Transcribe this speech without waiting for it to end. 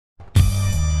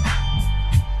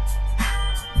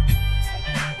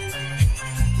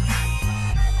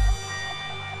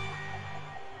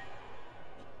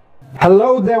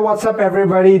Hello there, what's up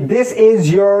everybody? This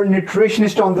is your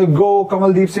nutritionist on the go,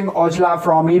 Singh AUJLA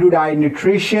from Erudite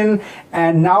Nutrition,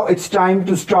 and now it's time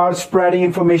to start spreading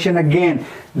information again.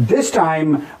 This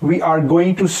time we are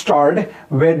going to start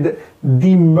with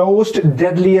the most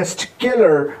deadliest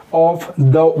killer of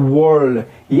the world.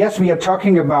 Yes, we are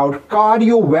talking about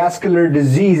cardiovascular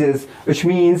diseases, which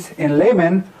means in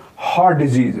layman, heart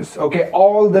diseases. Okay,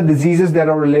 all the diseases that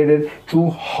are related to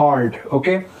heart.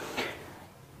 Okay.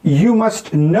 You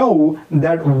must know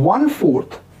that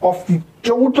 1/4 of the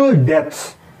total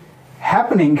deaths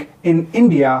happening in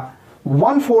India,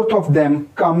 1/4 of them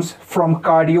comes from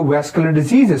cardiovascular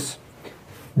diseases.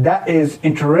 That is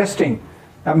interesting.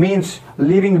 That means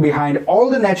leaving behind all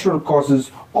the natural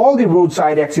causes, all the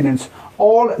roadside accidents,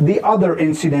 all the other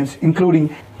incidents,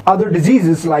 including other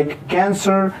diseases like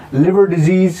cancer, liver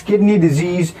disease, kidney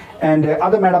disease, and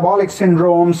other metabolic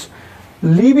syndromes.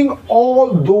 Leaving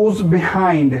all those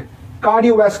behind,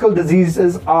 cardiovascular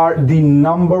diseases are the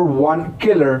 #1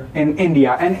 killer in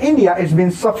India, and India has been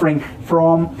suffering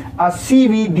from a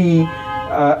CVD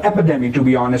epidemic. To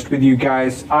be honest with you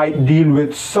guys, I deal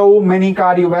with so many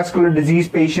cardiovascular disease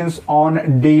patients on a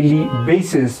daily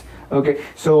basis. Okay,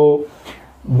 so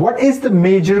what is the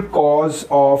major cause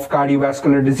of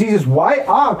cardiovascular diseases? Why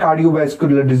are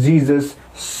cardiovascular diseases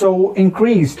so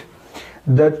increased?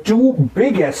 The two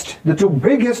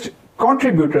biggest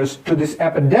contributors to this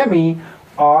epidemic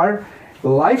are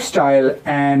lifestyle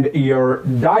and your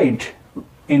diet.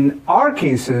 In our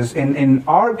cases, in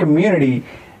our community,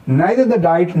 neither the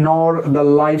diet nor the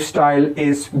lifestyle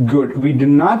is good. We do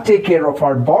not take care of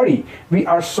our body. We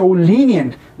are so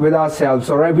lenient with ourselves,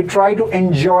 all right? We try to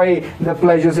enjoy the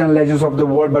pleasures and leisures of the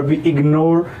world, but we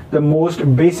ignore the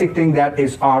most basic thing, that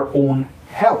is our own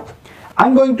health.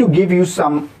 I'm going to give you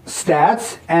some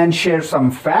stats and share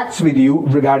some facts with you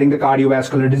regarding the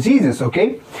cardiovascular diseases,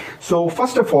 okay? So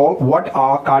first of all, what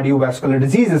are cardiovascular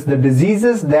diseases? The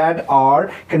diseases that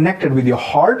are connected with your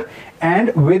heart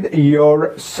and with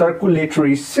your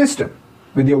circulatory system,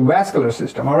 with your vascular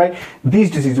system, all right? These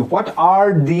diseases, what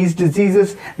are these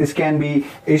diseases? This can be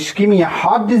ischemia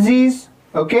heart disease,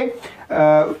 okay?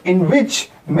 In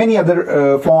which many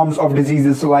other forms of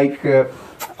diseases like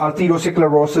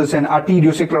atherosclerosis and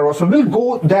arteriosclerosis. We'll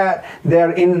go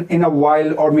there in a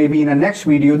while, or maybe in a next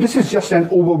video. This is just an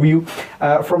overview.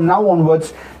 From now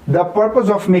onwards, the purpose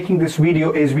of making this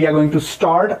video is we are going to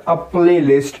start a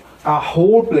playlist, a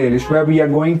whole playlist, where we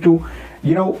are going to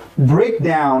break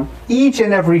down each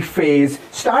and every phase,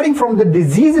 starting from the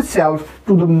disease itself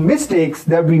to the mistakes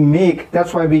that we make.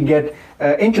 That's why we get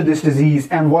into this disease,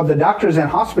 and what the doctors and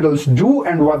hospitals do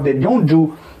and what they don't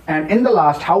do. And in the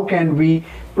last, how can we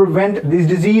prevent this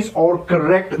disease or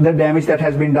correct the damage that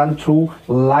has been done through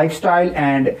lifestyle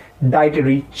and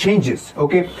dietary changes.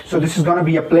 Okay, so this is going to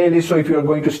be a playlist. So if you're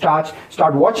going to start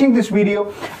watching this video,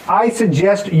 I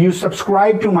suggest you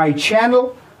subscribe to my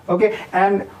channel. Okay,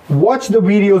 and watch the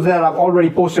videos that I've already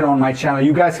posted on my channel.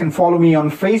 You guys can follow me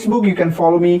on Facebook, you can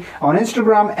follow me on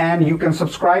Instagram, and you can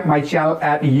subscribe my channel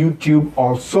at YouTube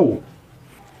also.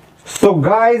 So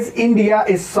guys, India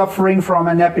is suffering from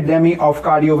an epidemic of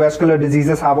cardiovascular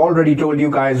diseases. I've already told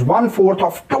you guys, 1/4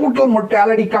 of total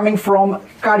mortality coming from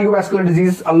cardiovascular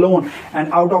diseases alone,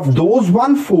 and out of those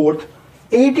 1/4,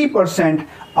 80%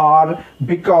 are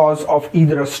because of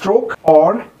either a stroke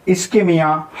or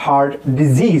ischemia heart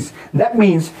disease. That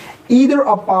means either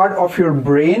a part of your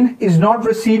brain is not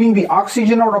receiving the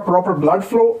oxygen or a proper blood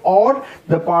flow, or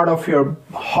the part of your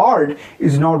heart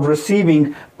is not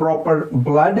receiving proper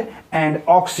blood and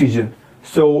oxygen.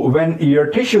 So when your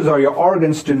tissues or your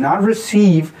organs do not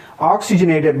receive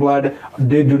oxygenated blood,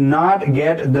 they do not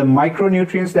get the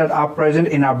micronutrients that are present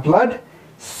in our blood.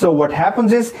 So what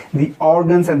happens is the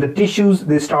organs and the tissues,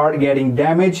 they start getting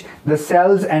damaged. The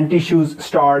cells and tissues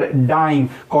start dying,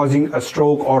 causing a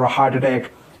stroke or a heart attack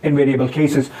in variable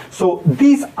cases. So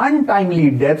these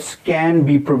untimely deaths can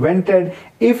be prevented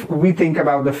if we think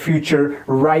about the future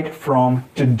right from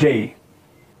today.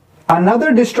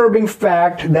 Another disturbing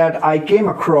fact that I came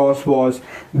across was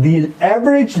the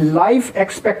average life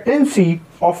expectancy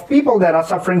of people that are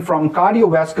suffering from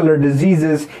cardiovascular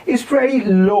diseases is pretty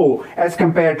low as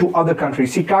compared to other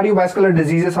countries. See, cardiovascular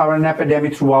diseases are an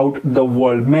epidemic throughout the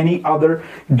world. Many other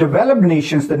developed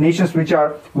nations, the nations which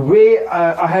are way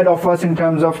ahead of us in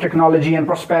terms of technology and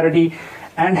prosperity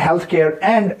and healthcare,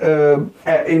 and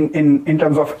in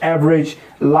terms of average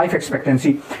life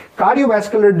expectancy,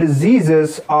 cardiovascular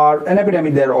diseases are an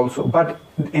epidemic there also. But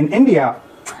in India,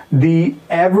 the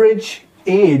average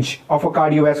age of a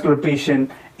cardiovascular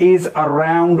patient is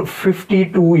around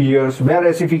 52 years,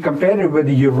 whereas if you compare it with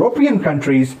the European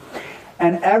countries,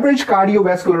 an average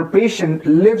cardiovascular patient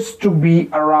lives to be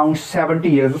around 70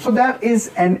 years. So that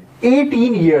is an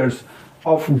 18 years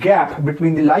of gap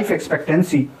between the life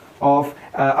expectancy of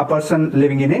a person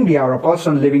living in India or a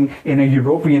person living in a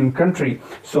European country.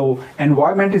 So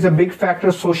environment is a big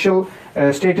factor, social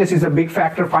status is a big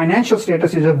factor, financial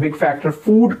status is a big factor,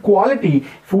 food quality,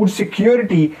 food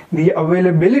security, the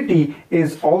availability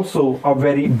is also a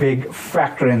very big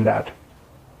factor in that.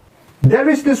 There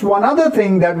is this one other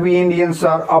thing that we Indians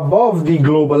are above the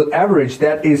global average,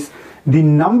 that is the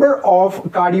number of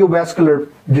cardiovascular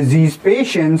disease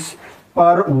patients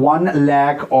per 1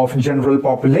 lakh of general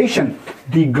population.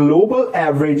 The global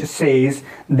average says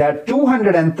that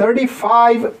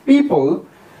 235 people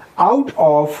out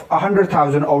of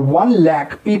 100,000 or 1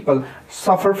 lakh people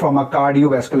suffer from a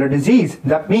cardiovascular disease.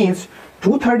 That means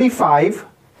 235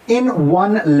 in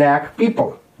 1 lakh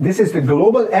people. This is the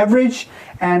global average,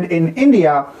 and in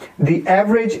India the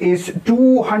average is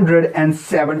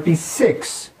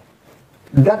 276.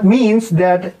 That means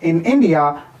that in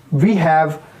India we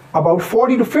have about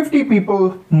 40 to 50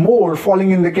 people more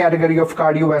falling in the category of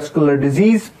cardiovascular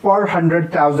disease per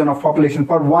 100,000 of population,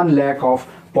 per 1 lakh of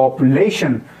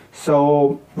population.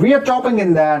 So we are topping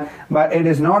in that, but it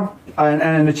is not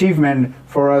an achievement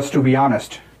for us, to be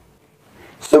honest.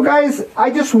 So guys, I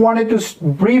just wanted to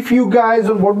brief you guys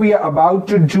on what we are about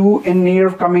to do in near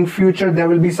coming future. There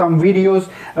will be some videos.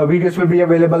 Videos will be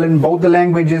available in both the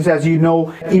languages. As you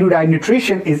know, Erudite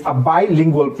Nutrition is a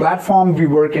bilingual platform. We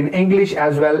work in English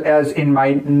as well as in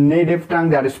my native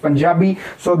tongue, that is Punjabi.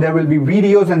 So there will be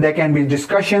videos and there can be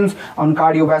discussions on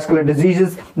cardiovascular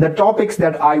diseases. The topics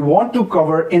that I want to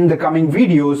cover in the coming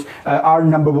videos are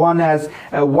number one as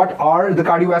what are the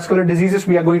cardiovascular diseases.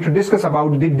 We are going to discuss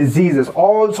about the diseases,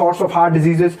 all sorts of heart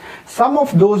diseases. Some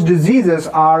of those diseases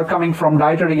are coming from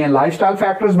dietary and lifestyle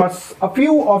factors, but a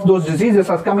few of those diseases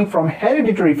are coming from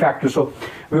hereditary factors. So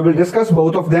we will discuss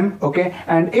both of them, okay?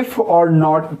 And if or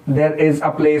not there is a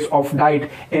place of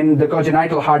diet in the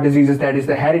congenital heart diseases, that is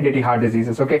the hereditary heart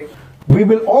diseases, okay? We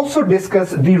will also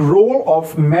discuss the role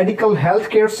of medical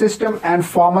healthcare system and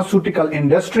pharmaceutical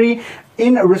industry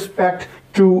in respect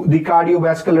to the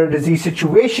cardiovascular disease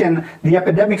situation, the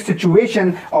epidemic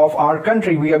situation of our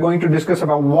country. We are going to discuss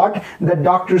about what the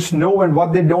doctors know and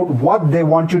what they don't, what they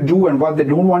want to do and what they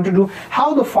don't want to do,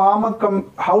 how the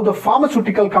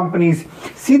pharmaceutical companies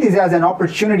see this as an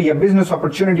opportunity, a business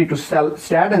opportunity to sell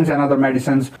statins and other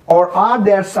medicines, or are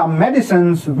there some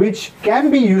medicines which can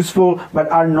be useful but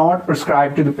are not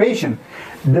prescribed to the patient.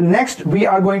 The next, we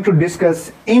are going to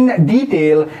discuss in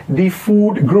detail the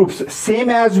food groups, same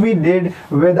as we did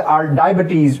with our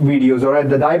diabetes videos or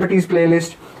the diabetes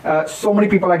playlist. So many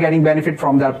people are getting benefit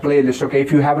from that playlist, okay?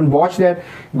 If you haven't watched that,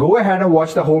 go ahead and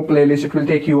watch the whole playlist. It will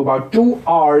take you about 2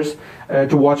 hours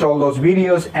to watch all those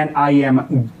videos, and I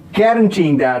am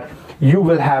guaranteeing that you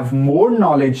will have more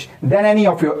knowledge than any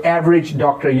of your average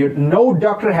doctor. No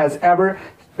doctor has ever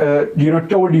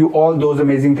told you all those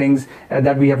amazing things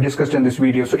that we have discussed in this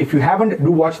video. So if you haven't,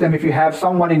 do watch them. If you have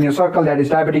someone in your circle that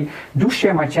is diabetic, do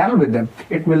share my channel with them.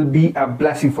 It will be a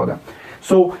blessing for them.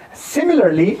 So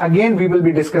similarly, again, we will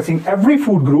be discussing every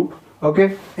food group,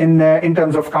 okay, in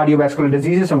terms of cardiovascular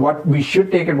diseases and what we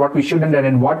should take and what we shouldn't and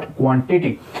in what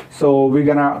quantity. So we're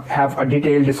gonna have a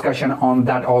detailed discussion on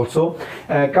that also.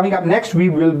 Coming up next, we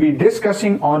will be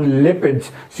discussing on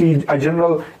lipids. See, a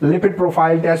general lipid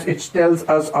profile test, it tells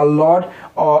us a lot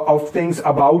of things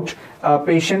about a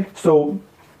patient. So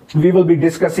we will be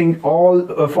discussing all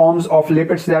forms of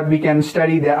lipids that we can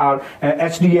study. There are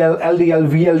HDL, LDL,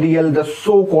 VLDL, the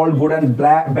so-called good and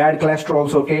bad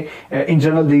cholesterols, okay? In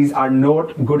general, these are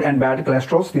not good and bad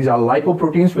cholesterols. These are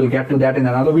lipoproteins. We'll get to that in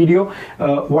another video.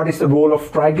 What is the role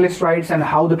of triglycerides and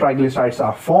how the triglycerides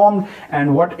are formed,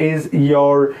 and what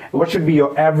should be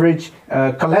your average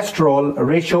cholesterol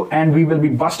ratio, and we will be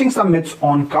busting some myths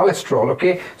on cholesterol,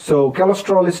 okay? So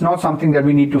cholesterol is not something that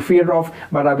we need to fear of,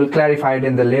 but I will clarify it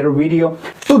in the later video.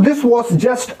 So this was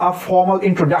just a formal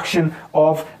introduction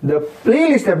of the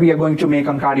playlist that we are going to make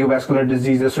on cardiovascular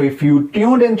diseases. So if you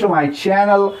tuned into my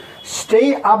channel,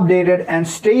 stay updated and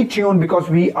stay tuned, because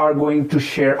we are going to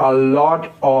share a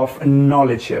lot of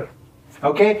knowledge here.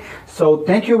 Okay, so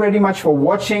thank you very much for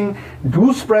watching.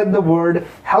 Do spread the word,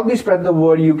 help me spread the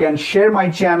word. You can share my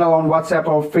channel on WhatsApp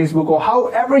or Facebook or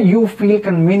however you feel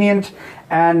convenient,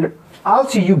 and I'll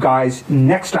see you guys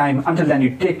next time. Until then,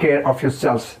 you take care of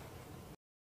yourselves.